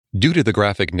Due to the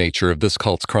graphic nature of this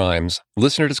cult's crimes,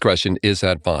 listener discretion is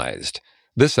advised.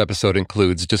 This episode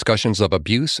includes discussions of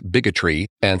abuse, bigotry,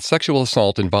 and sexual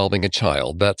assault involving a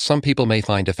child that some people may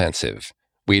find offensive.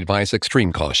 We advise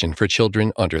extreme caution for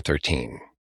children under 13.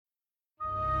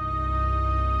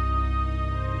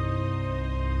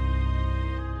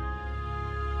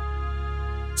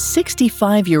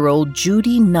 "65-year-old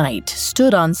Judy Knight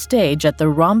stood on stage at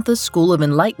the Ramtha School of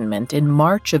Enlightenment in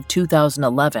March of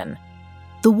 2011.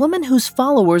 The woman whose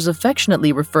followers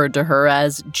affectionately referred to her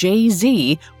as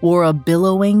Jay-Z wore a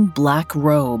billowing black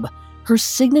robe. Her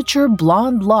signature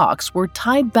blonde locks were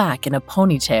tied back in a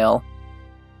ponytail.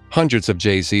 Hundreds of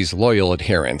Jay-Z's loyal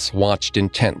adherents watched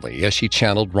intently as she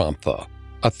channeled Ramtha,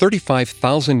 a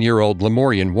 35,000-year-old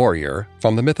Lemurian warrior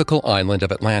from the mythical island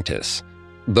of Atlantis.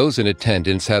 Those in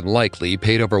attendance had likely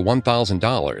paid over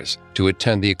 $1,000 to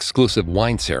attend the exclusive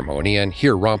wine ceremony and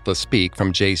hear Ramtha speak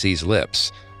from Jay-Z's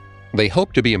lips. They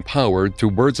hoped to be empowered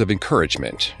through words of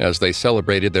encouragement as they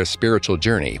celebrated their spiritual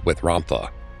journey with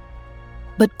Ramtha.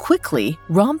 But quickly,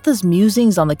 Ramtha's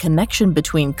musings on the connection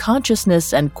between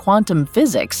consciousness and quantum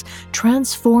physics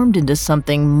transformed into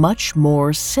something much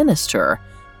more sinister.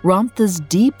 Ramtha's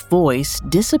deep voice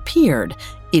disappeared.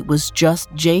 It was just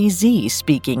Jay-Z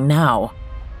speaking now.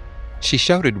 She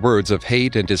shouted words of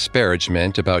hate and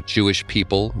disparagement about Jewish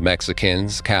people,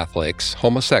 Mexicans, Catholics,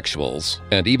 homosexuals,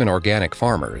 and even organic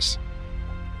farmers.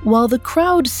 While the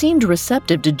crowd seemed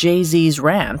receptive to Jay-Z's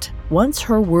rant, once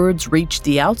her words reached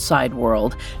the outside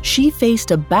world, she faced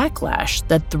a backlash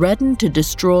that threatened to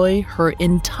destroy her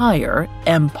entire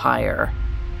empire.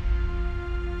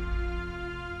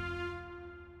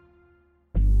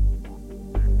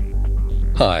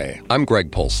 Hi, I'm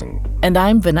Greg Polson. And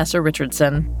I'm Vanessa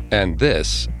Richardson. And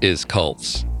this is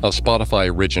Cults, a Spotify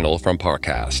original from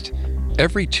Parcast.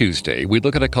 Every Tuesday, we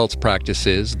look at a cult's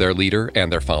practices, their leader,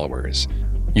 and their followers.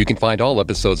 You can find all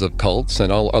episodes of Cults and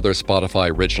all other Spotify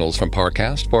originals from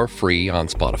Parcast for free on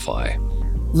Spotify.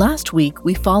 Last week,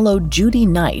 we followed Judy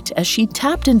Knight as she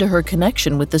tapped into her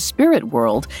connection with the spirit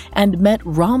world and met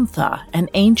Ramtha, an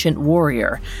ancient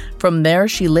warrior. From there,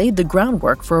 she laid the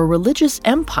groundwork for a religious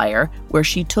empire where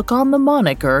she took on the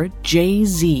moniker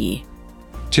Jay-Z.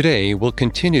 Today, we'll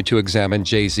continue to examine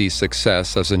Jay-Z's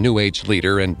success as a New Age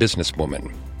leader and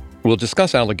businesswoman. We'll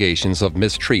discuss allegations of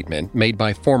mistreatment made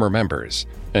by former members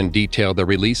and detail the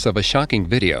release of a shocking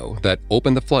video that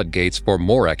opened the floodgates for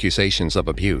more accusations of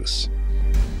abuse.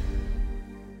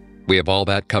 We have all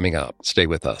that coming up. Stay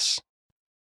with us.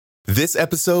 This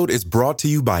episode is brought to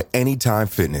you by Anytime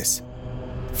Fitness.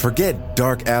 Forget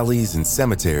dark alleys and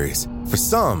cemeteries. For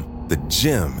some, the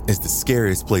gym is the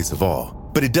scariest place of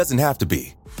all, but it doesn't have to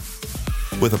be.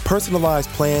 With a personalized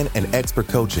plan and expert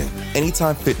coaching,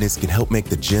 Anytime Fitness can help make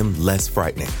the gym less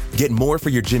frightening. Get more for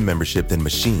your gym membership than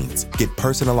machines. Get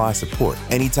personalized support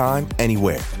anytime,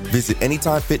 anywhere. Visit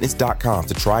AnytimeFitness.com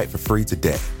to try it for free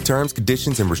today. Terms,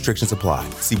 conditions, and restrictions apply.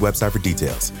 See website for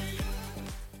details.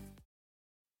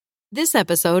 This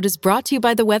episode is brought to you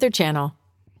by the Weather Channel.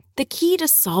 The key to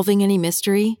solving any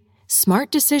mystery?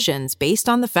 Smart decisions based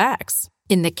on the facts.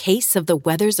 In the case of the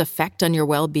weather's effect on your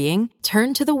well-being,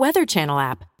 turn to the Weather Channel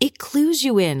app. It clues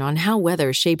you in on how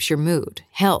weather shapes your mood,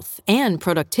 health, and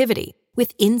productivity,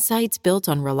 with insights built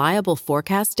on reliable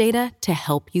forecast data to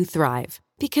help you thrive.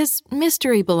 Because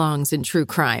mystery belongs in true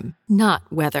crime, not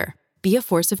weather. Be a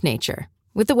force of nature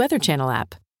with the Weather Channel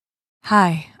app.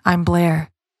 Hi, I'm Blair.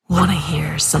 Want to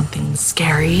hear something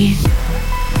scary?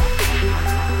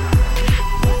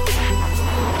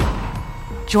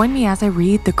 Join me as I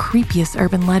read the creepiest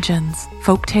urban legends,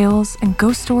 folktales, and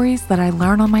ghost stories that I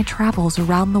learn on my travels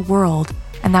around the world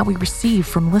and that we receive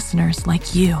from listeners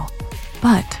like you.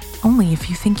 But only if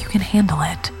you think you can handle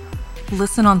it.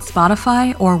 Listen on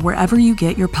Spotify or wherever you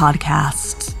get your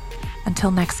podcasts.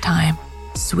 Until next time,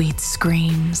 sweet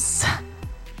screams.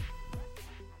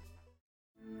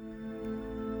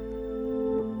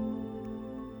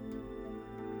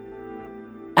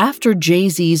 After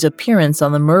Jay-Z's appearance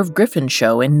on The Merv Griffin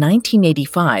Show in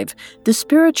 1985, the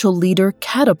spiritual leader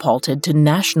catapulted to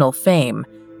national fame.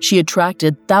 She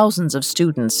attracted thousands of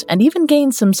students and even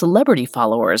gained some celebrity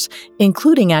followers,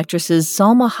 including actresses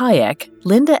Salma Hayek,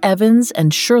 Linda Evans,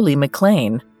 and Shirley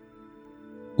MacLaine.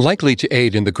 Likely to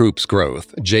aid in the group's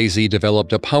growth, Jay-Z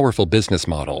developed a powerful business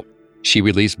model. She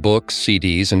released books,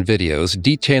 CDs, and videos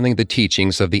detailing the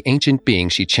teachings of the ancient being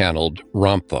she channeled,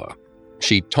 Ramtha.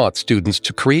 She taught students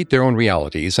to create their own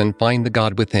realities and find the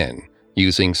God within,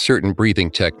 using certain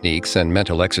breathing techniques and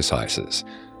mental exercises.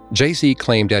 Jay-Z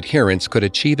claimed adherents could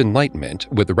achieve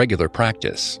enlightenment with regular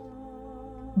practice.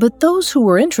 But those who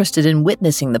were interested in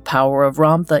witnessing the power of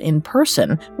Ramtha in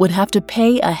person would have to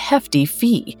pay a hefty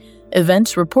fee.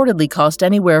 Events reportedly cost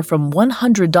anywhere from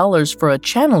 $100 for a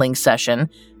channeling session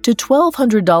to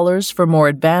 $1,200 for more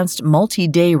advanced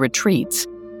multi-day retreats.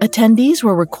 Attendees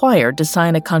were required to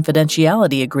sign a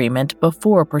confidentiality agreement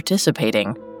before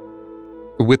participating.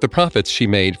 With the profits she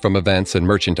made from events and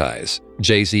merchandise,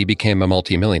 Jay-Z became a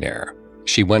multimillionaire.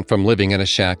 She went from living in a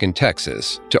shack in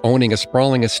Texas to owning a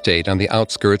sprawling estate on the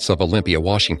outskirts of Olympia,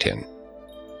 Washington.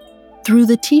 Through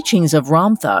the teachings of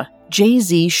Ramtha,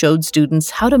 Jay-Z showed students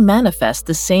how to manifest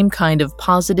the same kind of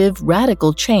positive,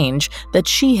 radical change that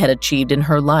she had achieved in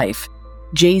her life.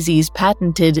 Jay-Z's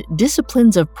patented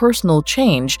disciplines of personal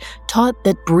change taught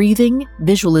that breathing,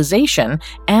 visualization,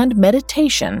 and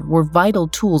meditation were vital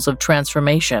tools of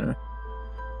transformation.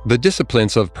 The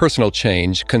disciplines of personal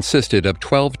change consisted of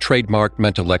 12 trademarked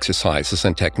mental exercises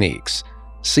and techniques.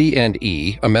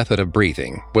 C&E, a method of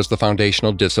breathing, was the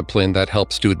foundational discipline that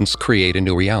helped students create a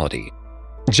new reality.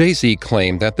 Jay-Z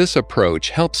claimed that this approach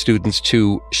helped students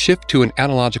to shift to an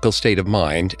analogical state of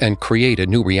mind and create a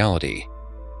new reality.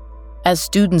 As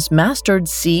students mastered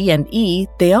C and E,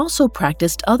 they also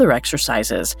practiced other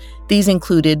exercises. These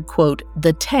included, quote,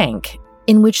 the tank,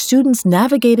 in which students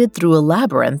navigated through a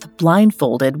labyrinth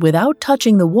blindfolded without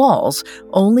touching the walls,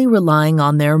 only relying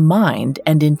on their mind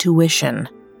and intuition.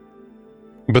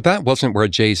 But that wasn't where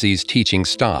Jay-Z's teaching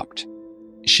stopped.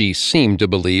 She seemed to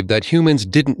believe that humans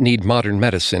didn't need modern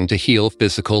medicine to heal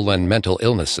physical and mental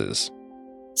illnesses.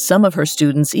 Some of her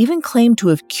students even claimed to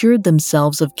have cured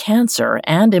themselves of cancer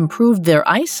and improved their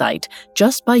eyesight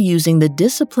just by using the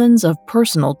disciplines of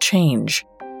personal change.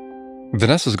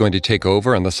 Vanessa's going to take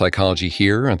over on the psychology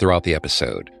here and throughout the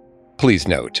episode. Please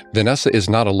note, Vanessa is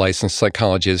not a licensed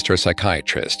psychologist or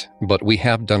psychiatrist, but we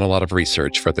have done a lot of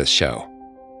research for this show.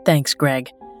 Thanks,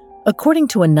 Greg. According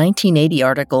to a 1980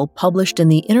 article published in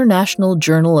the International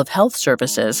Journal of Health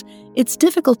Services, it's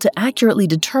difficult to accurately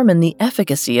determine the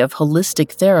efficacy of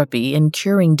holistic therapy in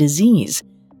curing disease.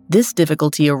 This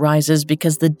difficulty arises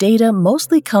because the data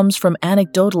mostly comes from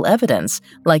anecdotal evidence,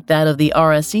 like that of the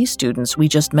RSE students we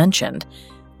just mentioned.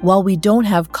 While we don't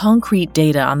have concrete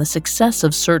data on the success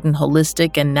of certain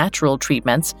holistic and natural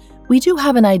treatments, we do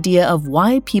have an idea of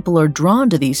why people are drawn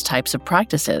to these types of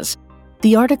practices.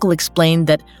 The article explained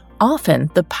that often,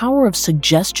 the power of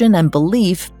suggestion and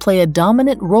belief play a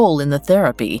dominant role in the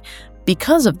therapy.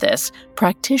 Because of this,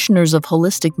 practitioners of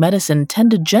holistic medicine tend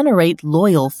to generate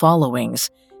loyal followings.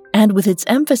 And with its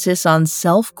emphasis on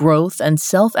self-growth and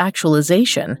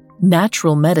self-actualization,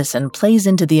 natural medicine plays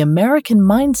into the American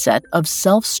mindset of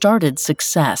self-started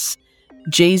success.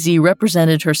 Jay-Z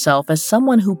represented herself as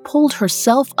someone who pulled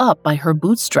herself up by her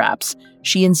bootstraps.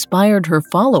 She inspired her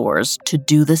followers to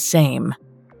do the same.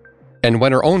 And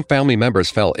when her own family members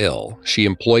fell ill, she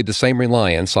employed the same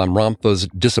reliance on Ramtha's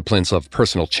disciplines of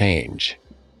personal change.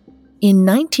 In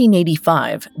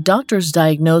 1985, doctors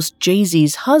diagnosed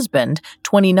Jay-Z's husband,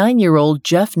 29-year-old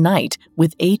Jeff Knight,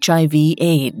 with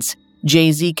HIV/AIDS.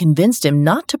 Jay-Z convinced him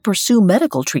not to pursue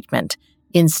medical treatment.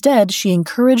 Instead, she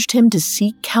encouraged him to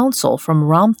seek counsel from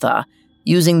Ramtha.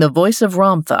 Using the voice of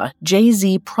Ramtha,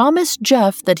 Jay-Z promised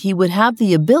Jeff that he would have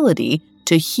the ability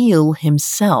to heal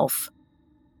himself.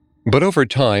 But over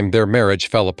time, their marriage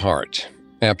fell apart.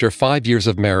 After 5 years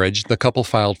of marriage, the couple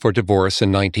filed for divorce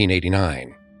in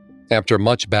 1989. After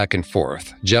much back and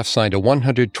forth, Jeff signed a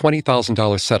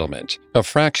 $120,000 settlement, a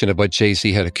fraction of what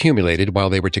Jay-Z had accumulated while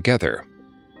they were together.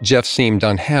 Jeff seemed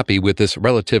unhappy with this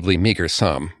relatively meager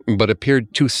sum, but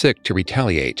appeared too sick to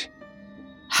retaliate.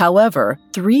 However,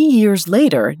 3 years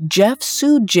later, Jeff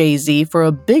sued Jay-Z for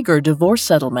a bigger divorce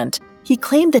settlement. He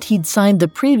claimed that he'd signed the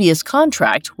previous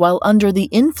contract while under the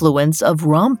influence of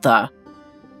Ramtha.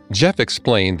 Jeff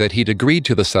explained that he'd agreed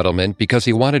to the settlement because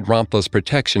he wanted Ramtha's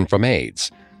protection from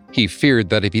AIDS. He feared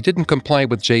that if he didn't comply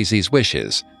with Jay-Z's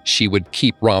wishes, she would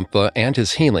keep Ramtha and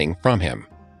his healing from him.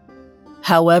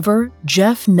 However,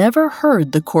 Jeff never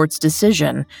heard the court's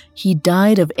decision. He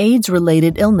died of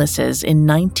AIDS-related illnesses in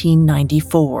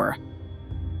 1994.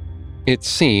 It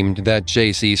seemed that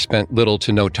Jay-Z spent little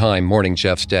to no time mourning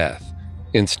Jeff's death.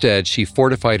 Instead, she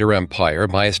fortified her empire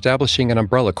by establishing an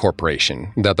umbrella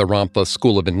corporation that the Ramtha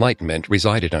School of Enlightenment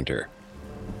resided under.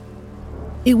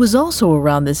 It was also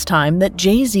around this time that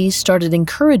Jay-Z started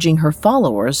encouraging her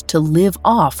followers to live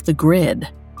off the grid.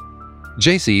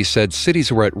 Jay-Z said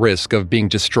cities were at risk of being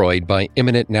destroyed by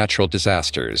imminent natural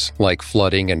disasters like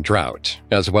flooding and drought,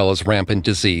 as well as rampant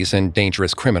disease and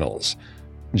dangerous criminals.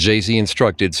 Jay-Z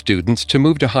instructed students to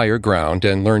move to higher ground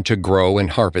and learn to grow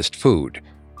and harvest food.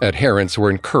 Adherents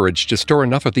were encouraged to store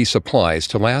enough of these supplies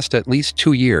to last at least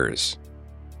 2 years.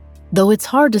 Though it's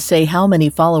hard to say how many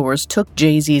followers took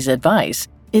Jay-Z's advice,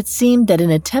 it seemed that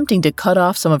in attempting to cut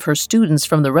off some of her students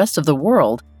from the rest of the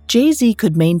world, Jay-Z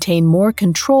could maintain more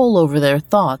control over their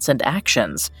thoughts and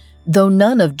actions. Though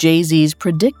none of Jay-Z's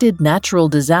predicted natural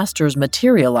disasters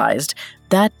materialized,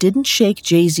 that didn't shake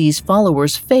Jay-Z's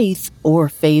followers' faith or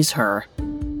faze her.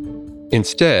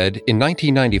 Instead, in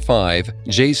 1995,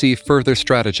 Jay-Z further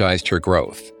strategized her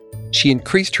growth. She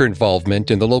increased her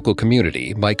involvement in the local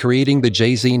community by creating the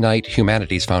Jay-Z Knight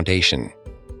Humanities Foundation.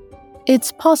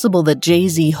 It's possible that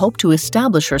Jay-Z hoped to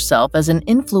establish herself as an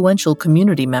influential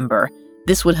community member.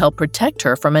 This would help protect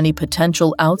her from any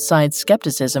potential outside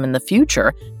skepticism in the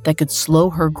future that could slow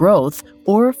her growth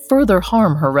or further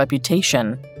harm her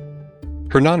reputation.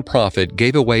 Her nonprofit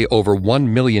gave away over $1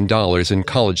 million in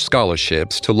college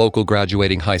scholarships to local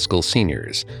graduating high school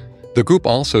seniors. The group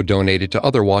also donated to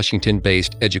other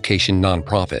Washington-based education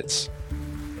nonprofits.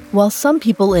 While some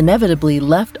people inevitably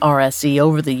left RSE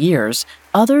over the years,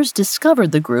 others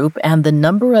discovered the group and the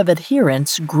number of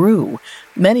adherents grew.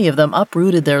 Many of them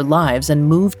uprooted their lives and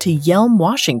moved to Yelm,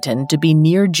 Washington to be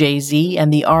near Jay-Z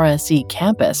and the RSE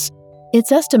campus.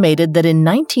 It's estimated that in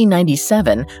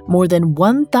 1997, more than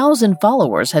 1,000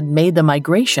 followers had made the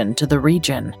migration to the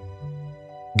region.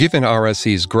 Given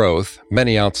RSE's growth,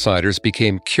 many outsiders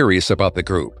became curious about the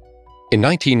group. In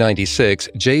 1996,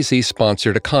 Jay-Z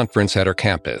sponsored a conference at her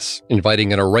campus,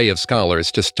 inviting an array of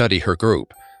scholars to study her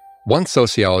group. One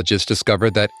sociologist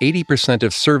discovered that 80%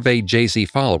 of surveyed Jay-Z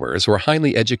followers were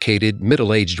highly educated,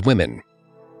 middle-aged women.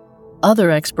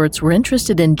 Other experts were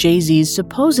interested in Jay-Z's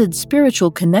supposed spiritual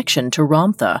connection to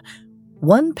Ramtha.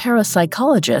 One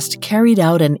parapsychologist carried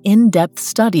out an in-depth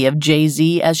study of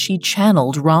Jay-Z as she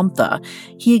channeled Ramtha.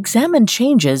 He examined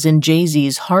changes in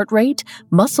Jay-Z's heart rate,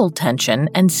 muscle tension,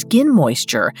 and skin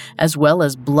moisture, as well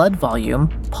as blood volume,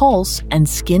 pulse, and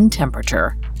skin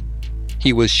temperature.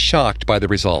 He was shocked by the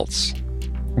results.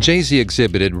 Jay-Z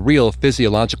exhibited real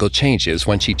physiological changes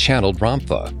when she channeled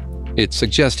Ramtha. It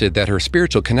suggested that her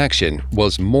spiritual connection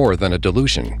was more than a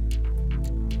delusion.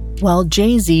 While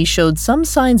Jay-Z showed some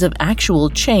signs of actual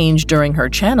change during her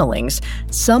channelings,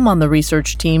 some on the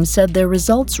research team said their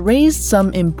results raised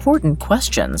some important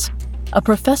questions. A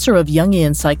professor of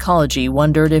Jungian psychology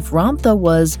wondered if Ramtha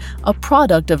was a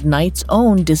product of Knight's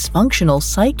own dysfunctional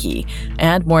psyche,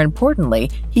 and more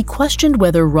importantly, he questioned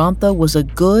whether Ramtha was a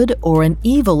good or an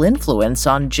evil influence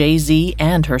on Jay-Z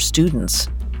and her students.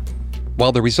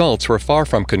 While the results were far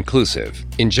from conclusive,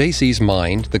 in Jay-Z's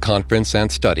mind, the conference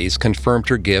and studies confirmed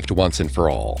her gift once and for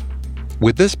all.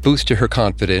 With this boost to her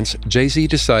confidence, Jay-Z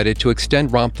decided to extend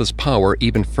Ramtha's power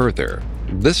even further,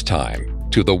 this time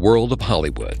to the world of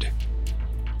Hollywood.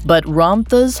 But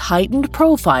Ramtha's heightened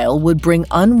profile would bring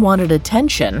unwanted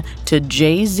attention to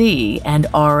Jay-Z and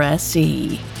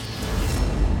RSE.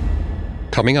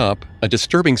 Coming up, a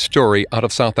disturbing story out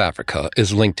of South Africa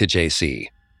is linked to Jay-Z,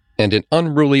 and an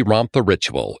unruly Ramtha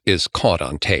ritual is caught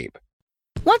on tape.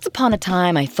 Once upon a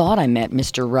time, I thought I met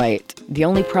Mr. Right. The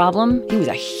only problem, he was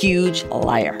a huge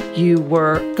liar. You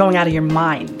were going out of your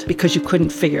mind because you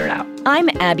couldn't figure it out. I'm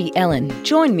Abby Ellen.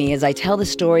 Join me as I tell the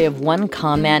story of one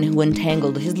con man who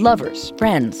entangled his lovers,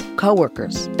 friends,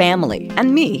 coworkers, family,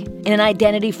 and me in an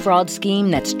identity fraud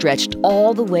scheme that stretched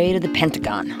all the way to the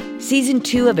Pentagon. Season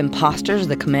 2 of Imposters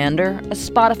the Commander, a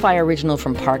Spotify original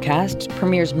from Parcast,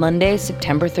 premieres Monday,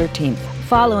 September 13th.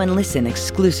 Follow and listen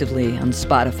exclusively on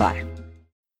Spotify.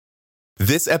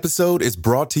 This episode is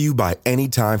brought to you by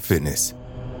Anytime Fitness.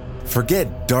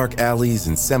 Forget dark alleys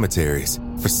and cemeteries.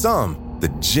 For some, the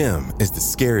gym is the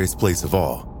scariest place of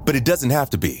all, but it doesn't have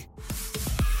to be.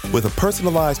 With a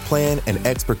personalized plan and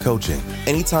expert coaching,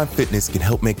 Anytime Fitness can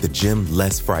help make the gym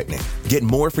less frightening. Get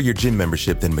more for your gym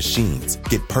membership than machines.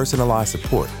 Get personalized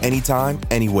support anytime,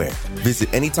 anywhere. Visit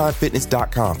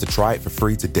AnytimeFitness.com to try it for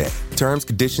free today. Terms,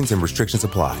 conditions, and restrictions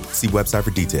apply. See website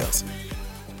for details.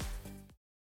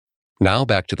 Now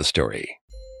back to the story.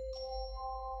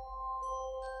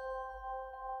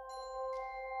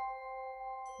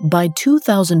 By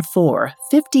 2004,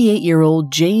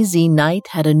 58-year-old Jay-Z Knight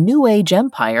had a new age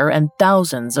empire and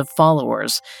thousands of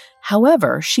followers.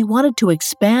 However, she wanted to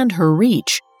expand her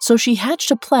reach, so she hatched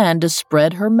a plan to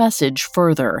spread her message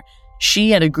further.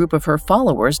 She and a group of her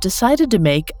followers decided to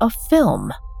make a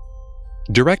film.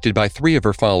 Directed by 3 of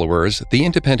her followers, the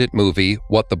independent movie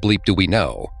What the Bleep Do We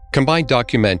Know combined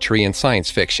documentary and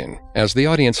science fiction as the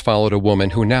audience followed a woman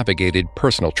who navigated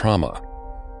personal trauma.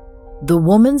 The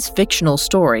woman's fictional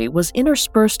story was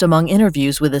interspersed among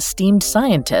interviews with esteemed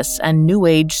scientists and New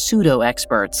Age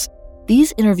pseudo-experts.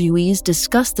 These interviewees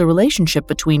discussed the relationship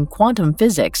between quantum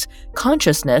physics,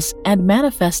 consciousness, and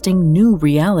manifesting new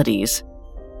realities.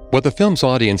 What the film's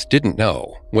audience didn't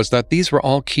know was that these were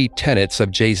all key tenets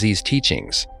of Jay-Z's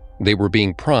teachings. They were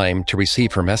being primed to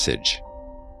receive her message.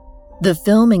 The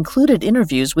film included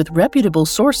interviews with reputable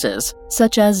sources,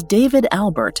 such as David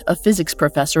Albert, a physics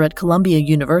professor at Columbia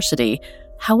University.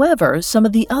 However, some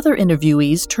of the other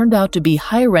interviewees turned out to be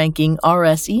high-ranking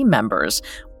RSE members.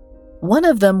 One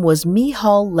of them was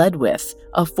Michal Ledwith,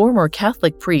 a former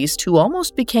Catholic priest who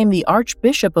almost became the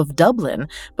Archbishop of Dublin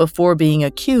before being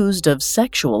accused of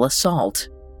sexual assault.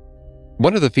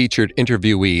 One of the featured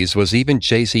interviewees was even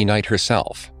Jay-Z Knight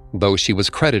herself, though she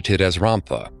was credited as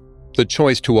Ramtha. The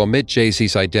choice to omit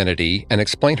Jay-Z's identity and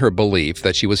explain her belief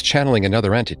that she was channeling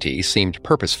another entity seemed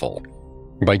purposeful.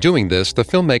 By doing this, the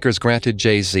filmmakers granted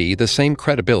Jay-Z the same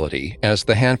credibility as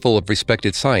the handful of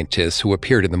respected scientists who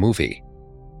appeared in the movie.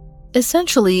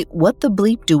 Essentially, What the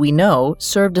Bleep Do We Know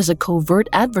served as a covert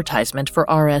advertisement for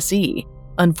RSE.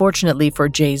 Unfortunately for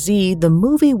Jay-Z, the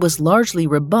movie was largely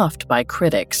rebuffed by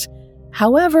critics.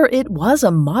 However, it was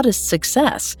a modest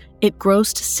success. It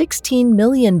grossed $16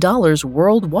 million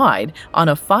worldwide on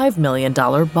a $5 million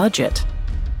budget.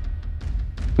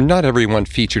 Not everyone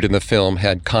featured in the film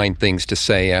had kind things to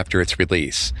say after its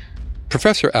release.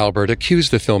 Professor Albert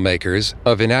accused the filmmakers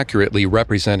of inaccurately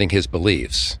representing his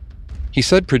beliefs. He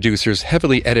said producers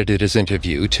heavily edited his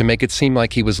interview to make it seem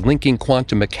like he was linking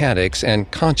quantum mechanics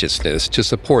and consciousness to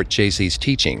support Jay-Z's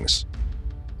teachings.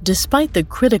 Despite the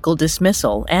critical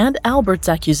dismissal and Albert's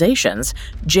accusations,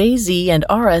 Jay-Z and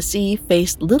RSE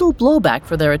faced little blowback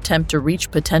for their attempt to reach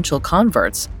potential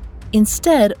converts.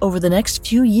 Instead, over the next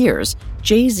few years,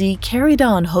 Jay-Z carried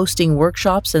on hosting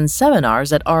workshops and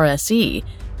seminars at RSE.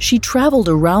 She traveled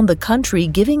around the country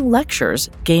giving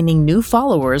lectures, gaining new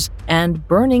followers, and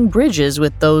burning bridges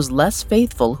with those less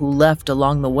faithful who left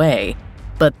along the way.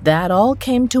 But that all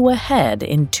came to a head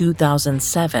in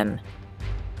 2007.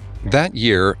 That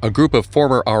year, a group of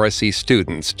former RSE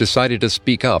students decided to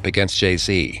speak up against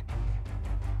Jay-Z.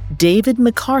 David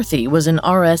McCarthy was an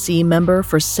RSE member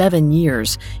for 7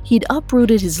 years. He'd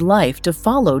uprooted his life to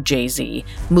follow Jay-Z,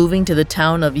 moving to the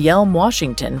town of Yelm,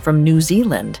 Washington from New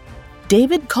Zealand.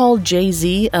 David called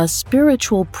Jay-Z a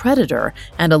spiritual predator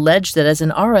and alleged that as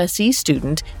an RSE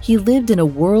student, he lived in a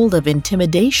world of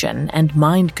intimidation and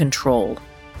mind control.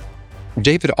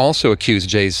 David also accused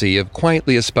Jay-Z of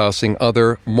quietly espousing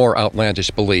other, more outlandish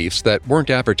beliefs that weren't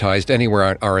advertised anywhere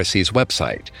on RSE's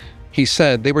website. He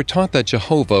said they were taught that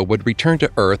Jehovah would return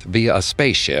to Earth via a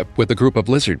spaceship with a group of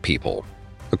lizard people.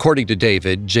 According to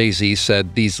David, Jay-Z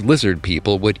said these lizard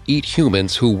people would eat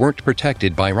humans who weren't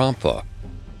protected by Ramtha.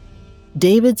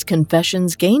 David's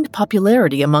confessions gained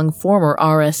popularity among former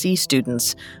RSE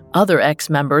students. Other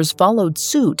ex-members followed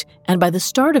suit, and by the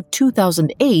start of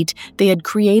 2008, they had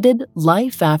created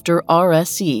Life After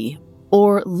RSE,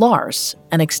 or LARS,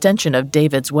 an extension of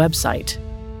David's website.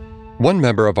 One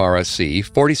member of RSE,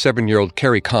 47-year-old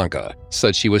Carrie Conga,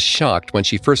 said she was shocked when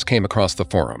she first came across the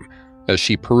forum. As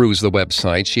she perused the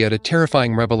website, she had a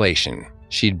terrifying revelation.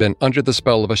 She'd been under the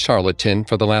spell of a charlatan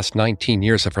for the last 19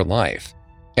 years of her life.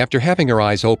 After having her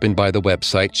eyes opened by the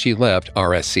website, she left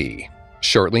RSE.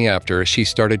 Shortly after, she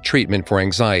started treatment for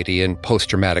anxiety and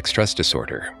post-traumatic stress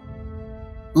disorder.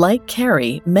 Like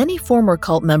Carrie, many former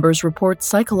cult members report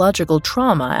psychological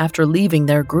trauma after leaving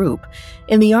their group.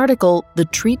 In the article, The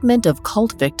Treatment of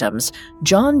Cult Victims,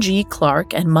 John G.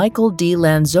 Clark and Michael D.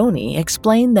 Lanzoni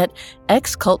explain that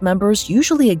ex-cult members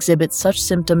usually exhibit such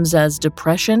symptoms as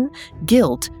depression,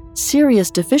 guilt, serious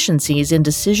deficiencies in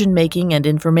decision-making and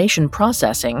information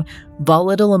processing,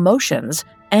 volatile emotions,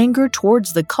 anger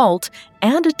towards the cult,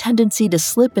 and a tendency to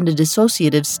slip into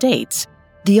dissociative states.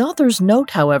 The authors note,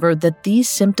 however, that these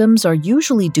symptoms are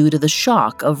usually due to the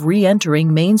shock of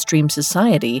re-entering mainstream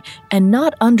society and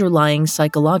not underlying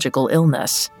psychological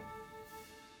illness.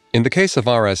 In the case of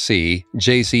RSE,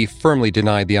 Jay-Z firmly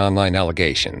denied the online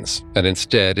allegations and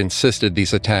instead insisted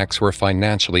these attacks were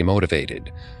financially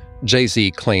motivated. Jay-Z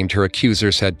claimed her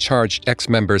accusers had charged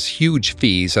ex-members huge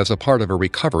fees as a part of a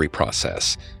recovery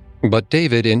process, but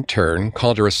David, in turn,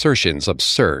 called her assertions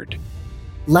absurd.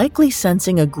 Likely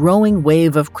sensing a growing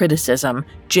wave of criticism,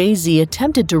 Jay-Z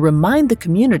attempted to remind the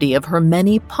community of her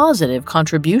many positive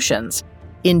contributions.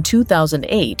 In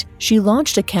 2008, she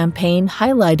launched a campaign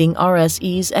highlighting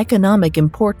RSE's economic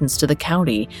importance to the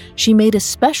county. She made a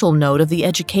special note of the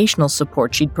educational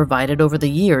support she'd provided over the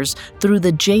years through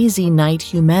the Jay-Z Knight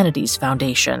Humanities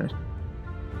Foundation.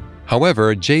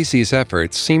 However, Jay-Z's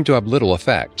efforts seemed to have little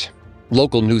effect.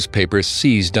 Local newspapers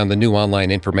seized on the new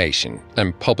online information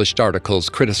and published articles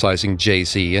criticizing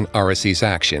Jay-Z and RSE's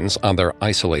actions on their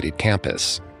isolated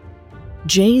campus.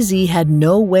 Jay-Z had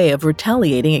no way of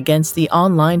retaliating against the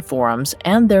online forums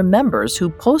and their members who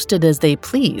posted as they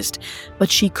pleased,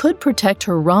 but she could protect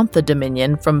her Ramtha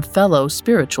dominion from fellow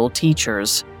spiritual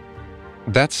teachers.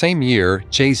 That same year,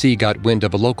 Jay-Z got wind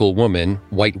of a local woman,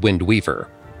 White Wind Weaver,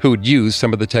 who'd used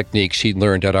some of the techniques she'd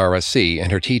learned at RSE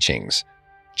and her teachings.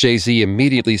 Jay-Z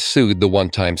immediately sued the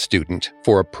one-time student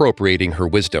for appropriating her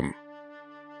wisdom.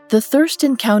 The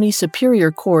Thurston County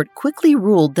Superior Court quickly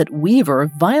ruled that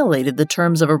Weaver violated the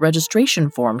terms of a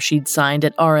registration form she'd signed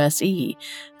at RSE.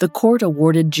 The court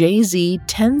awarded Jay-Z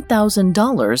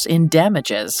 $10,000 in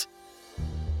damages.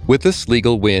 With this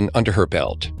legal win under her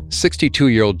belt,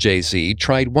 62-year-old Jay-Z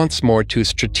tried once more to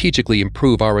strategically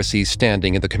improve RSE's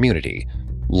standing in the community.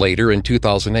 Later, in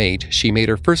 2008, she made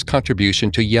her first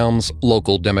contribution to Yelm's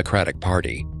local Democratic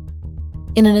Party.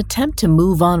 In an attempt to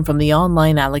move on from the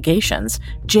online allegations,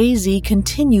 Jay-Z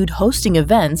continued hosting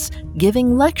events,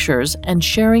 giving lectures, and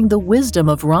sharing the wisdom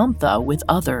of Ramtha with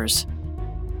others.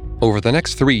 Over the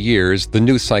next 3 years, the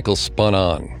news cycle spun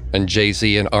on, and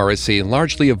Jay-Z and RSE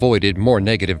largely avoided more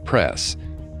negative press.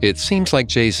 It seems like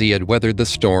Jay-Z had weathered the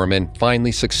storm and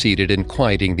finally succeeded in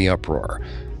quieting the uproar.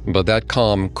 But that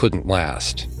calm couldn't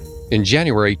last. In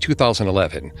January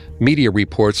 2011, media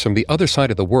reports from the other side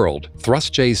of the world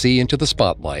thrust Jay-Z into the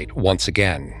spotlight once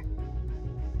again.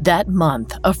 That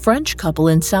month, a French couple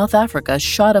in South Africa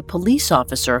shot a police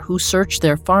officer who searched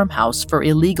their farmhouse for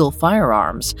illegal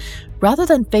firearms. Rather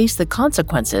than face the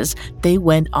consequences, they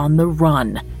went on the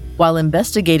run. While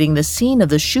investigating the scene of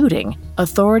the shooting,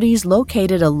 authorities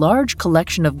located a large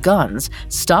collection of guns,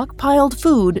 stockpiled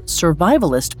food,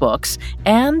 survivalist books,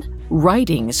 and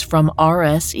writings from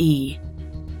RSE.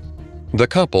 The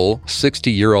couple,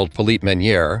 60-year-old Philippe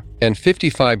Meniere and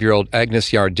 55-year-old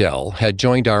Agnes Yardell, had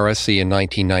joined RSE in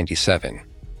 1997,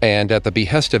 and at the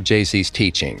behest of Jay-Z's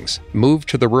teachings, moved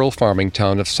to the rural farming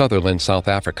town of Sutherland, South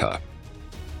Africa.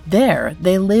 There,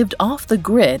 they lived off the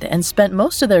grid and spent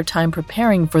most of their time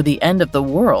preparing for the end of the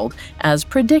world, as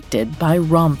predicted by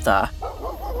Ramtha.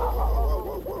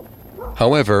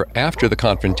 However, after the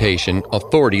confrontation,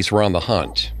 authorities were on the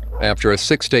hunt. After a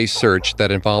 6-day search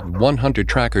that involved 100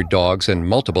 tracker dogs and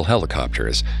multiple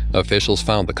helicopters, officials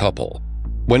found the couple.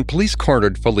 When police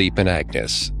cornered Philippe and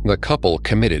Agnes, the couple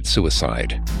committed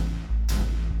suicide.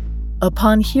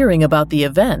 Upon hearing about the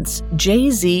events,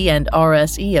 Jay-Z and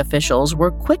RSE officials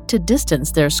were quick to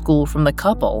distance their school from the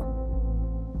couple.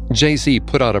 Jay-Z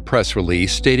put out a press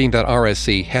release stating that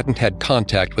RSE hadn't had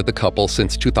contact with the couple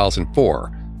since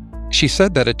 2004. She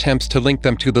said that attempts to link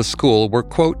them to the school were,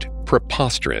 quote,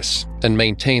 preposterous, and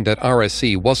maintained that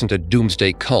RSE wasn't a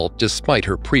doomsday cult despite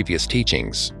her previous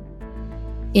teachings.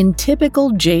 In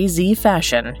typical Jay-Z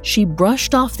fashion, she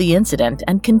brushed off the incident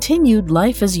and continued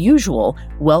life as usual,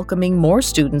 welcoming more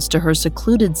students to her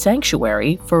secluded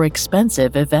sanctuary for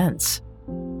expensive events.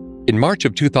 In March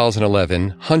of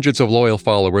 2011, hundreds of loyal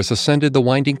followers ascended the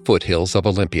winding foothills of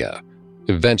Olympia.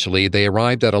 Eventually, they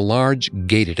arrived at a large,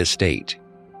 gated estate.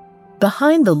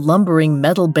 Behind the lumbering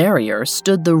metal barrier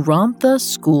stood the Ramtha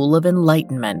School of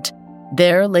Enlightenment.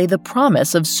 There lay the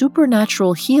promise of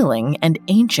supernatural healing and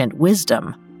ancient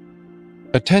wisdom.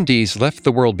 Attendees left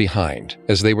the world behind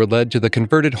as they were led to the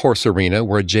converted horse arena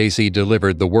where Jay-Z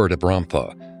delivered the word of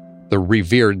Ramtha. The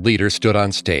revered leader stood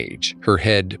on stage, her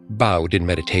head bowed in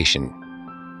meditation.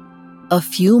 A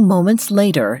few moments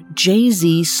later,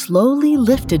 Jay-Z slowly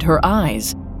lifted her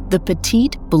eyes. The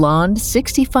petite, blonde,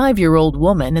 65-year-old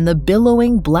woman in the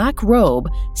billowing black robe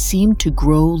seemed to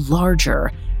grow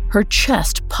larger. Her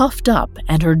chest puffed up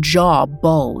and her jaw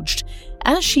bulged.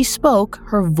 As she spoke,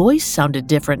 her voice sounded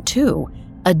different too.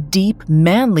 A deep,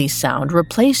 manly sound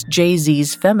replaced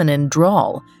Jay-Z's feminine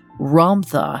drawl.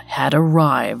 Ramtha had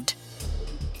arrived.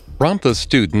 Ramtha's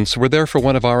students were there for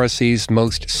one of RSE's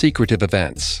most secretive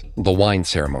events, the wine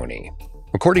ceremony.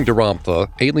 According to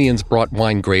Ramtha, aliens brought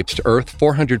wine grapes to Earth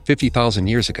 450,000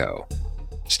 years ago.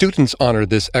 Students honored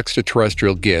this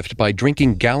extraterrestrial gift by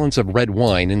drinking gallons of red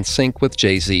wine in sync with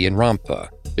Jay-Z and Ramtha,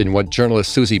 in what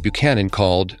journalist Susie Buchanan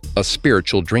called a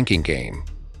spiritual drinking game.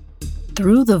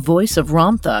 Through the voice of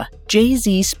Ramtha,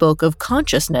 Jay-Z spoke of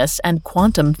consciousness and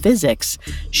quantum physics.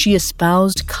 She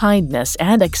espoused kindness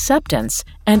and acceptance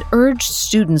and urged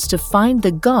students to find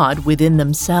the God within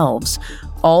themselves.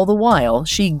 All the while,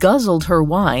 she guzzled her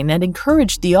wine and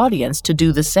encouraged the audience to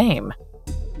do the same.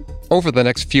 Over the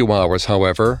next few hours,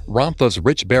 however, Ramtha's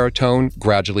rich baritone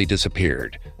gradually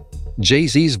disappeared.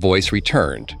 Jay-Z's voice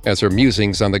returned as her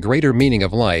musings on the greater meaning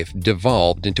of life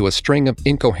devolved into a string of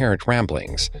incoherent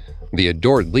ramblings. The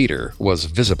adored leader was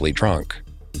visibly drunk.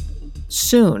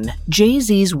 Soon,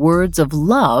 Jay-Z's words of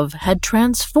love had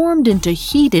transformed into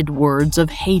heated words of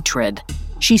hatred.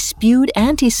 She spewed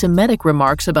anti-Semitic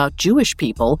remarks about Jewish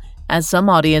people. As some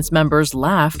audience members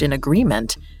laughed in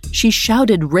agreement, she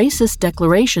shouted racist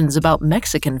declarations about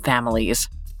Mexican families.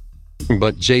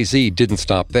 But Jay-Z didn't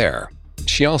stop there.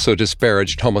 She also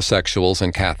disparaged homosexuals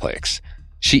and Catholics.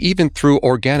 She even threw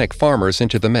organic farmers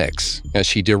into the mix, as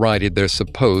she derided their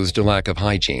supposed lack of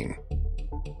hygiene.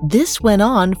 This went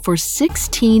on for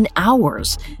 16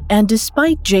 hours, and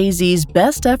despite Jay-Z's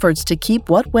best efforts to keep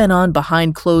what went on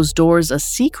behind closed doors a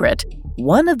secret,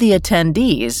 one of the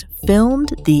attendees filmed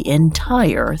the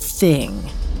entire thing.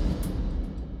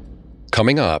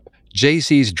 Coming up,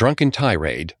 Jay-Z's drunken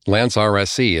tirade lands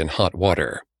RSE in hot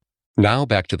water. Now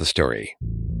back to the story.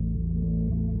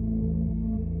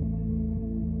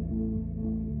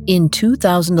 In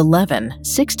 2011,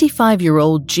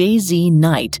 65-year-old Jay-Z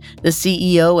Knight, the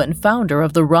CEO and founder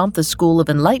of the Ramtha School of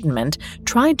Enlightenment,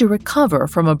 tried to recover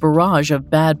from a barrage of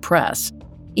bad press.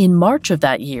 In March of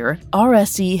that year,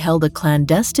 RSE held a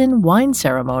clandestine wine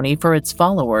ceremony for its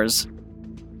followers.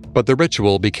 But the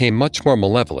ritual became much more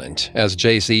malevolent as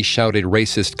Jay-Z shouted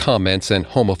racist comments and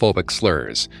homophobic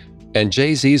slurs. And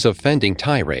Jay-Z's offending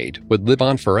tirade would live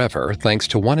on forever thanks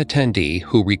to one attendee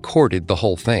who recorded the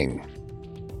whole thing.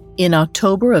 In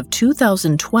October of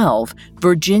 2012,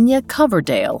 Virginia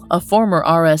Coverdale, a former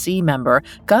RSE member,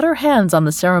 got her hands on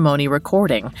the ceremony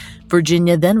recording.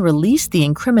 Virginia then released the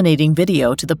incriminating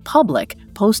video to the public,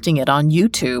 posting it on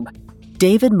YouTube.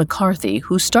 David McCarthy,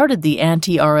 who started the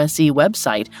anti-RSE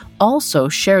website, also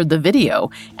shared the video,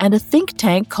 and a think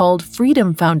tank called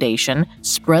Freedom Foundation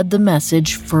spread the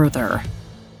message further.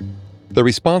 The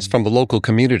response from the local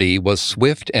community was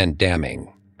swift and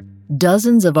damning.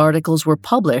 Dozens of articles were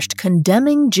published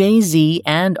condemning Jay-Z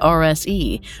and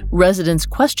RSE. Residents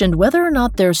questioned whether or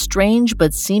not their strange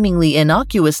but seemingly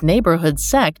innocuous neighborhood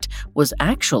sect was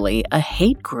actually a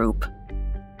hate group.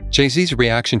 Jay-Z's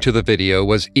reaction to the video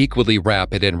was equally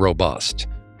rapid and robust.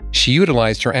 She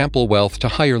utilized her ample wealth to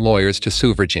hire lawyers to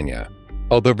sue Virginia.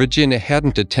 Although Virginia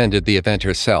hadn't attended the event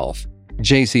herself,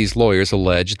 Jay-Z's lawyers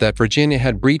alleged that Virginia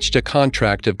had breached a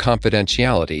contract of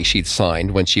confidentiality she'd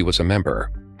signed when she was a member.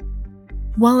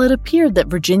 While it appeared that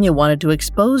Virginia wanted to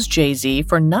expose Jay-Z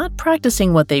for not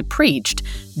practicing what they preached,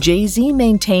 Jay-Z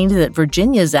maintained that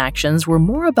Virginia's actions were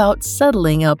more about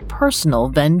settling a personal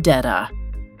vendetta.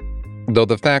 Though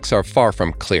the facts are far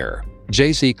from clear,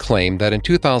 Jay-Z claimed that in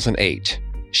 2008,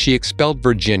 she expelled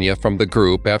Virginia from the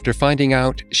group after finding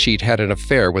out she'd had an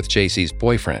affair with Jay-Z's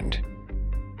boyfriend.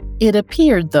 It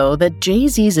appeared, though, that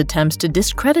Jay-Z's attempts to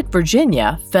discredit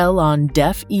Virginia fell on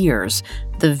deaf ears.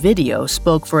 The video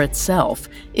spoke for itself.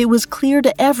 It was clear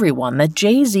to everyone that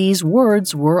Jay-Z's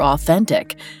words were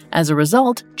authentic. As a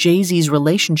result, Jay-Z's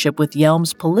relationship with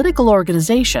Yelm's political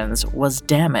organizations was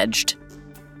damaged.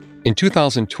 In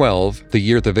 2012, the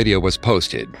year the video was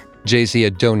posted, Jay-Z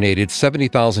had donated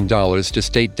 $70,000 to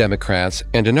state Democrats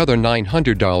and another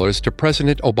 $900 to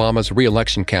President Obama's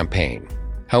re-election campaign.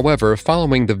 However,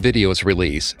 following the video's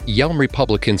release, Yelm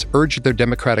Republicans urged their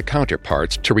Democratic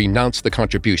counterparts to renounce the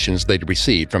contributions they'd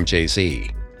received from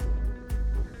Jay-Z.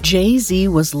 Jay-Z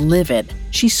was livid.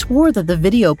 She swore that the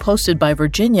video posted by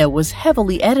Virginia was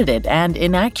heavily edited and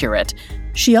inaccurate.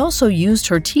 She also used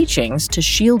her teachings to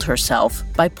shield herself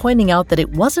by pointing out that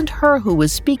it wasn't her who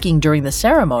was speaking during the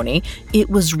ceremony, it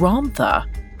was Ramtha.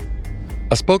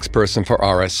 A spokesperson for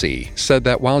RSE said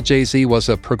that while Jay-Z was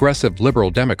a progressive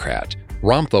liberal Democrat,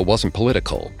 Ramtha wasn't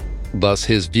political. Thus,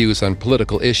 his views on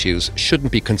political issues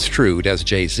shouldn't be construed as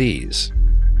Jay-Z's.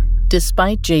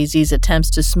 Despite Jay-Z's attempts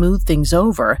to smooth things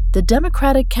over, the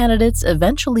Democratic candidates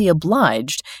eventually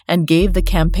obliged and gave the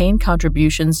campaign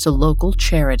contributions to local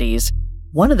charities.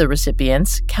 One of the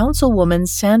recipients, Councilwoman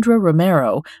Sandra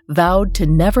Romero, vowed to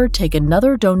never take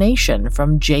another donation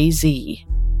from Jay-Z.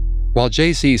 While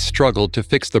Jay-Z struggled to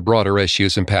fix the broader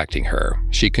issues impacting her,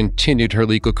 she continued her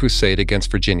legal crusade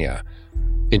against Virginia.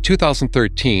 In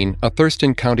 2013, a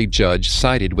Thurston County judge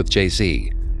sided with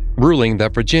Jay-Z, ruling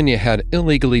that Virginia had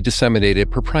illegally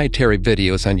disseminated proprietary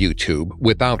videos on YouTube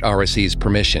without RSE's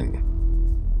permission.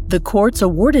 The courts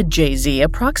awarded Jay-Z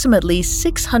approximately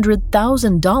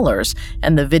 $600,000,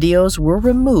 and the videos were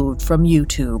removed from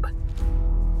YouTube.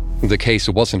 The case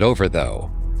wasn't over,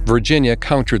 though. Virginia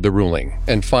countered the ruling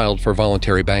and filed for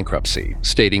voluntary bankruptcy,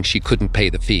 stating she couldn't pay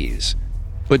the fees.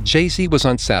 But Jay-Z was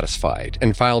unsatisfied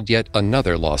and filed yet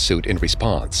another lawsuit in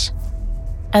response.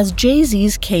 As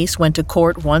Jay-Z's case went to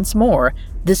court once more,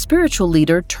 the spiritual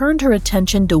leader turned her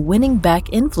attention to winning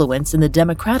back influence in the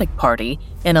Democratic Party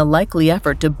in a likely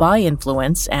effort to buy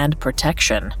influence and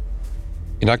protection.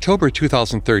 In October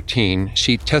 2013,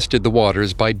 she tested the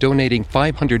waters by donating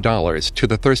 $500 to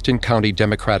the Thurston County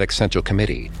Democratic Central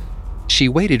Committee. She She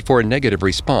waited for a negative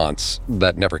response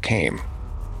that never came.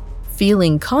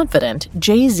 Feeling confident,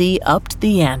 Jay-Z upped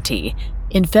the ante.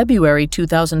 In February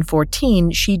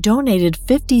 2014, she donated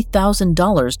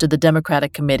 $50,000 to the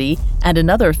Democratic Committee and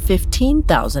another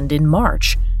 $15,000 in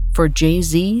March. For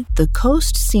Jay-Z, the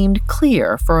coast seemed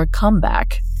clear for a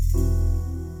comeback.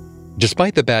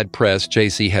 Despite the bad press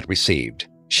Jay-Z had received,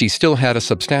 she still had a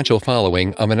substantial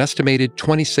following of an estimated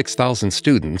 26,000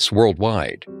 students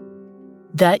worldwide.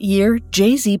 That year,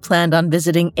 Jay-Z planned on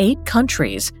visiting 8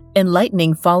 countries,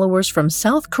 enlightening followers from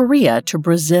South Korea to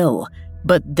Brazil.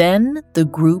 But then the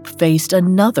group faced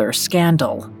another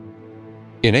scandal.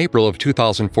 In April of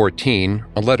 2014,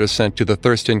 a letter sent to the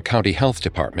Thurston County Health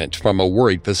Department from a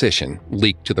worried physician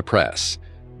leaked to the press.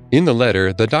 In the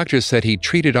letter, the doctor said he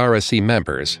treated RSE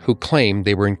members who claimed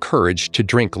they were encouraged to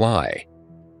drink lye.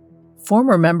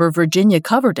 Former member Virginia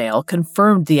Coverdale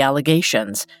confirmed the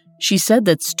allegations. She said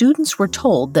that students were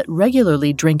told that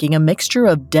regularly drinking a mixture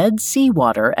of dead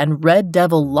seawater and Red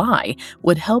Devil lye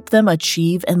would help them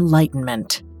achieve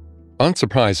enlightenment.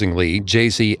 Unsurprisingly,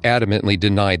 Jay-Z adamantly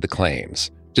denied the claims,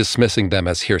 dismissing them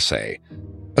as hearsay.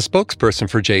 A spokesperson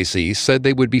for Jay-Z said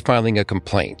they would be filing a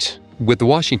complaint with the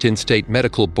Washington State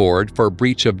Medical Board for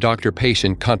breach of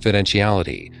doctor-patient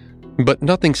confidentiality, but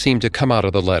nothing seemed to come out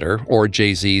of the letter or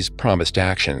Jay-Z's promised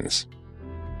actions.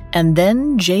 And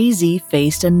then Jay-Z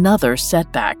faced another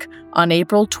setback. On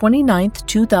April 29,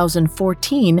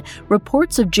 2014,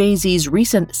 reports of Jay-Z's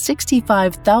recent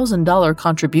 $65,000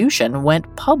 contribution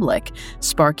went public,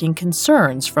 sparking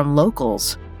concerns from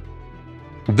locals.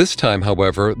 This time,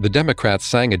 however, the Democrats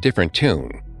sang a different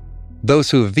tune. Those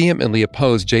who vehemently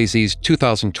opposed Jay-Z's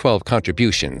 2012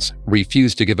 contributions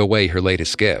refused to give away her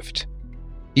latest gift.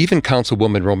 Even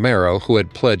Councilwoman Romero, who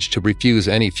had pledged to refuse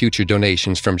any future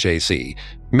donations from Jay-Z,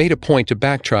 made a point to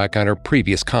backtrack on her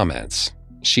previous comments.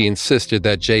 She insisted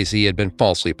that Jay-Z had been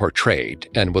falsely portrayed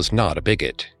and was not a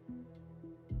bigot.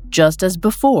 Just as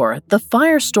before, the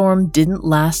firestorm didn't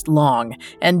last long,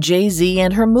 and Jay-Z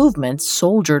and her movement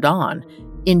soldiered on.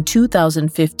 In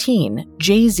 2015,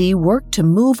 Jay-Z worked to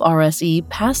move RSE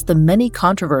past the many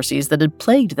controversies that had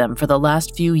plagued them for the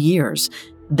last few years.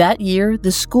 That year,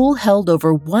 the school held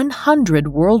over 100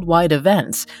 worldwide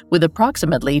events with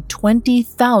approximately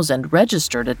 20,000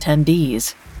 registered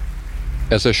attendees.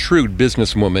 As a shrewd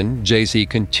businesswoman, Jay-Z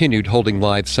continued holding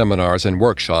live seminars and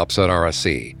workshops at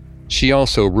RSE. She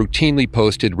also routinely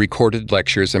posted recorded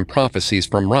lectures and prophecies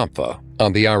from Ramtha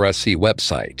on the RSE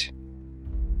website.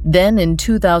 Then in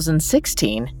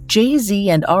 2016, Jay-Z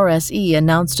and RSE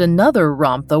announced another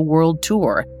Ramtha world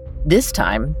tour. This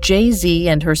time, Jay-Z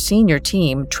and her senior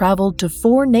team traveled to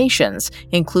 4 nations,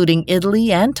 including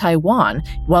Italy and Taiwan,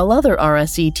 while other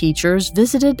RSE teachers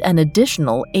visited an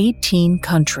additional 18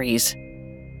 countries.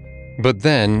 But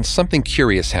then, something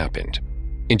curious happened.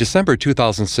 In December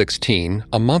 2016,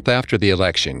 a month after the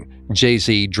election,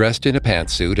 Jay-Z dressed in a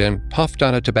pantsuit and puffed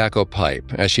on a tobacco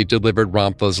pipe as she delivered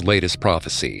Ramtha's latest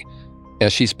prophecy.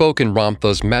 As she spoke in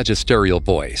Ramtha's magisterial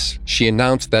voice, she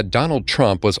announced that Donald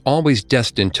Trump was always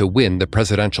destined to win the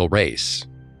presidential race.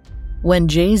 When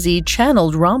Jay-Z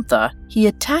channeled Ramtha, he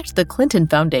attacked the Clinton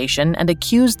Foundation and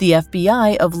accused the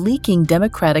FBI of leaking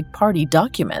Democratic Party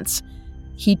documents.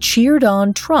 He cheered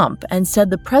on Trump and said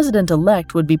the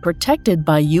president-elect would be protected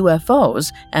by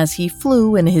UFOs as he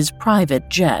flew in his private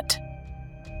jet.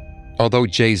 Although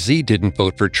Jay-Z didn't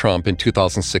vote for Trump in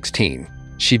 2016,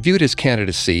 she viewed his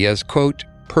candidacy as, quote,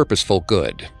 purposeful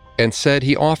good, and said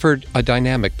he offered a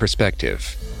dynamic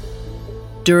perspective.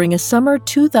 During a summer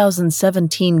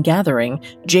 2017 gathering,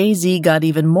 Jay-Z got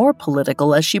even more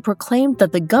political as she proclaimed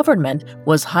that the government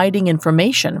was hiding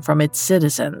information from its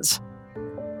citizens.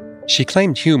 She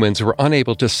claimed humans were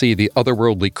unable to see the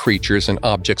otherworldly creatures and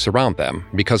objects around them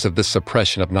because of this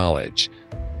suppression of knowledge.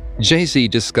 Jay-Z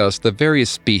discussed the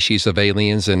various species of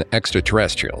aliens and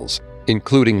extraterrestrials,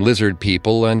 including lizard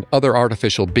people and other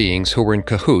artificial beings who were in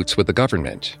cahoots with the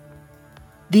government.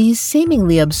 These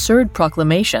seemingly absurd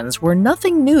proclamations were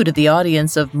nothing new to the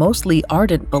audience of mostly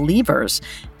ardent believers.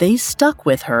 They stuck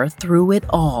with her through it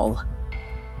all.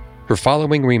 Her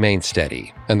following remained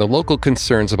steady, and the local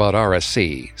concerns about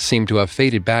RSE seemed to have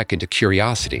faded back into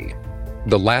curiosity.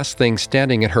 The last thing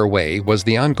standing in her way was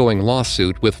the ongoing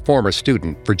lawsuit with former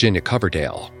student Virginia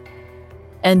Coverdale.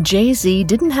 And Jay-Z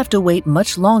didn't have to wait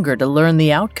much longer to learn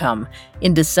the outcome.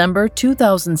 In December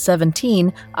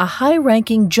 2017, a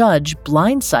high-ranking judge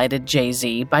blindsided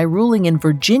Jay-Z by ruling in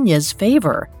Virginia's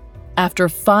favor. After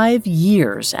 5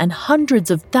 years and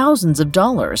hundreds of thousands of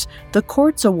dollars, the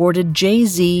courts awarded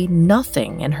Jay-Z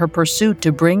nothing in her pursuit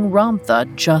to bring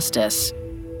Ramtha justice.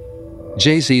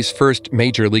 Jay-Z's first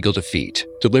major legal defeat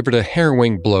delivered a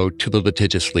harrowing blow to the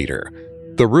litigious leader.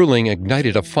 The ruling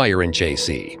ignited a fire in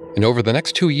Jay-Z, and over the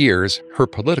next 2 years, her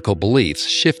political beliefs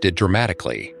shifted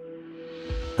dramatically.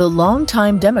 The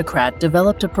longtime Democrat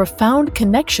developed a profound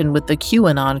connection with the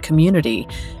QAnon community.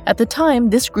 At the time,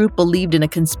 this group believed in a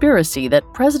conspiracy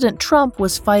that President Trump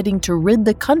was fighting to rid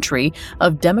the country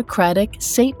of Democratic,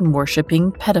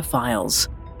 Satan-worshipping pedophiles.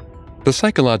 The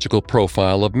psychological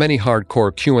profile of many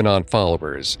hardcore QAnon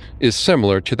followers is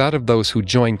similar to that of those who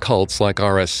join cults like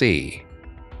RSE.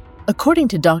 According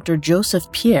to Dr.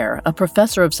 Joseph Pierre, a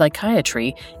professor of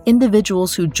psychiatry,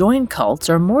 individuals who join cults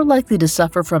are more likely to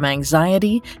suffer from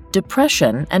anxiety,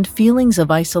 depression, and feelings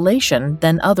of isolation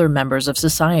than other members of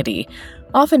society.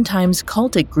 Oftentimes,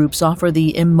 cultic groups offer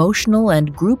the emotional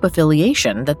and group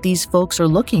affiliation that these folks are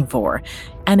looking for.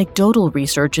 Anecdotal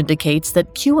research indicates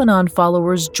that QAnon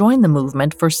followers join the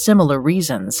movement for similar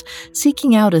reasons,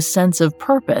 seeking out a sense of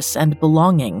purpose and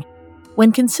belonging.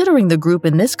 When considering the group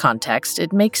in this context,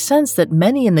 it makes sense that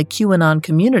many in the QAnon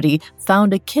community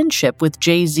found a kinship with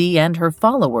Jay-Z and her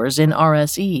followers in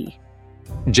RSE.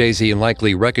 Jay-Z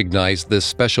likely recognized this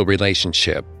special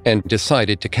relationship and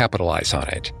decided to capitalize on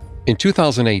it. In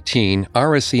 2018,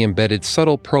 RSE embedded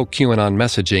subtle pro-QAnon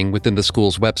messaging within the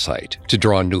school's website to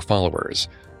draw new followers.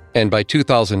 And by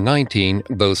 2019,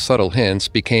 those subtle hints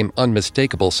became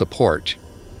unmistakable support.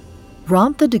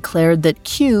 Ramtha declared that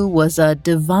Q was a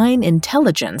divine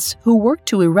intelligence who worked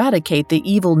to eradicate the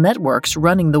evil networks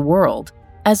running the world.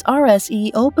 As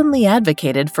RSE openly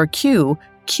advocated for Q,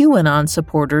 QAnon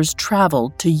supporters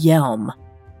traveled to Yelm.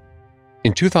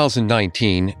 In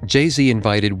 2019, Jay-Z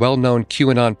invited well-known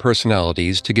QAnon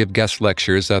personalities to give guest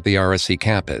lectures at the RSE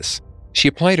campus. She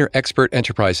applied her expert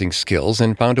enterprising skills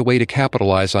and found a way to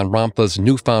capitalize on Ramtha's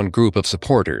newfound group of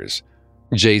supporters.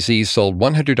 Jay-Z sold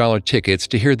 $100 tickets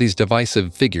to hear these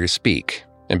divisive figures speak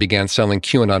and began selling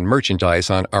QAnon merchandise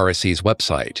on RSE's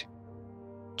website.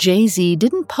 Jay-Z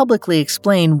didn't publicly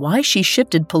explain why she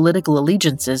shifted political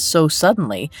allegiances so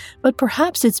suddenly, but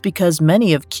perhaps it's because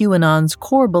many of QAnon's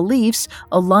core beliefs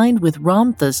aligned with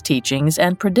Ramtha's teachings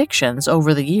and predictions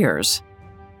over the years.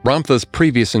 Ramtha's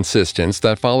previous insistence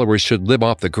that followers should live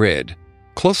off the grid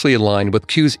closely aligned with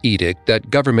Q's edict that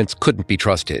governments couldn't be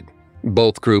trusted.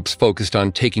 Both groups focused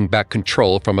on taking back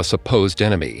control from a supposed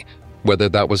enemy, whether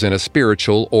that was in a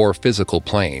spiritual or physical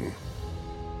plane.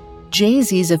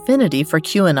 Jay-Z's affinity for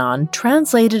QAnon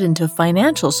translated into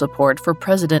financial support for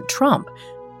President Trump.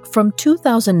 From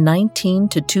 2019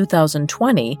 to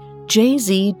 2020,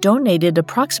 Jay-Z donated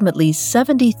approximately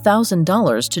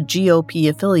 $70,000 to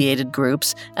GOP-affiliated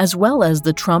groups as well as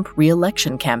the Trump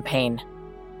re-election campaign.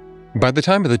 By the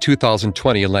time of the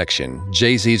 2020 election,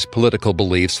 Jay-Z's political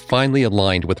beliefs finally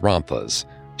aligned with Ramtha's.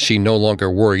 She no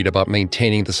longer worried about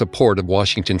maintaining the support of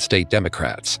Washington state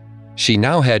Democrats. She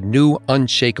now had new,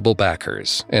 unshakable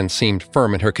backers and seemed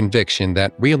firm in her conviction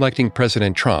that re-electing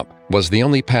President Trump was the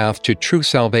only path to true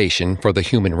salvation for the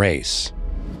human race.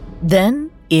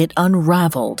 Then it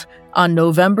unraveled. On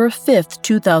November 5,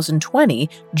 2020,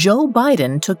 Joe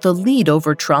Biden took the lead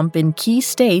over Trump in key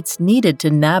states needed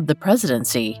to nab the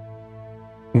presidency.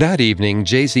 That evening,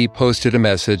 Jay-Z posted a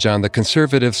message on the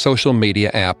conservative social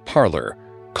media app Parler,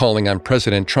 calling on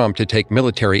President Trump to take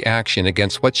military action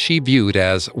against what she viewed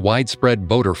as widespread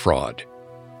voter fraud.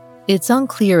 It's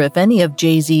unclear if any of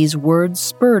Jay-Z's words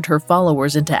spurred her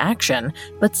followers into action,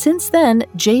 but since then,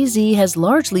 Jay-Z has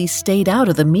largely stayed out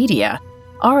of the media.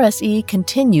 RSE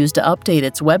continues to update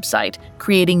its website,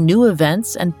 creating new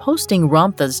events and posting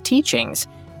Ramtha's teachings.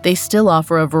 They still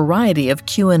offer a variety of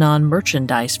QAnon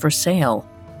merchandise for sale.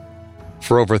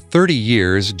 For over 30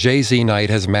 years, Jay-Z Knight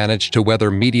has managed to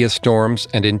weather media storms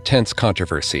and intense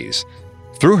controversies.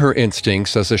 Through her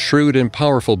instincts as a shrewd and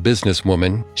powerful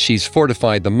businesswoman, she's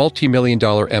fortified the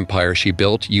multi-million-dollar empire she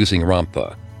built using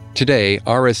Ramtha. Today,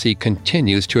 RSE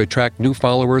continues to attract new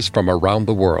followers from around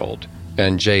the world,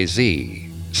 and Jay-Z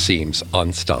seems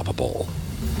unstoppable.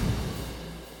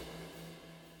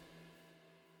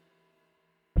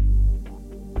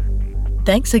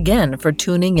 Thanks again for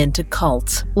tuning into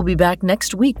Cults. We'll be back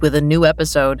next week with a new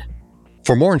episode.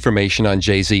 For more information on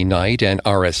Jay-Z Knight and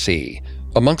RSE,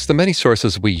 amongst the many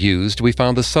sources we used, we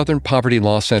found the Southern Poverty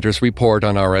Law Center's report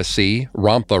on RSE,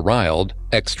 Ramtha Riled,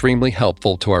 extremely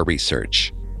helpful to our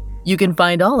research. You can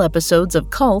find all episodes of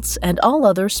Cults and all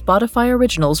other Spotify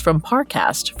originals from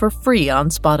Parcast for free on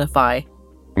Spotify.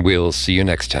 We'll see you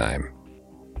next time.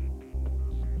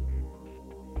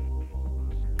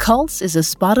 Cults is a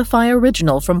Spotify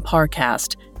original from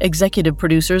Parcast. Executive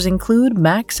producers include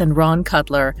Max and Ron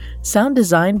Cutler. Sound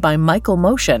design by Michael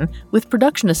Motion, with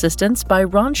production assistance by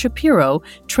Ron Shapiro,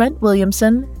 Trent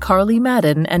Williamson, Carly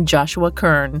Madden, and Joshua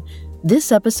Kern.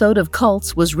 This episode of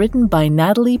Cults was written by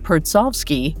Natalie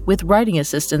Pertsovsky, with writing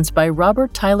assistance by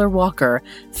Robert Tyler Walker,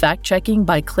 fact-checking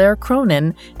by Claire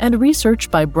Cronin, and research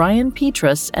by Brian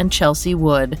Petrus and Chelsea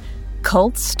Wood.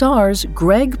 Cults stars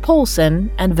Greg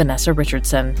Polson and Vanessa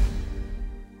Richardson.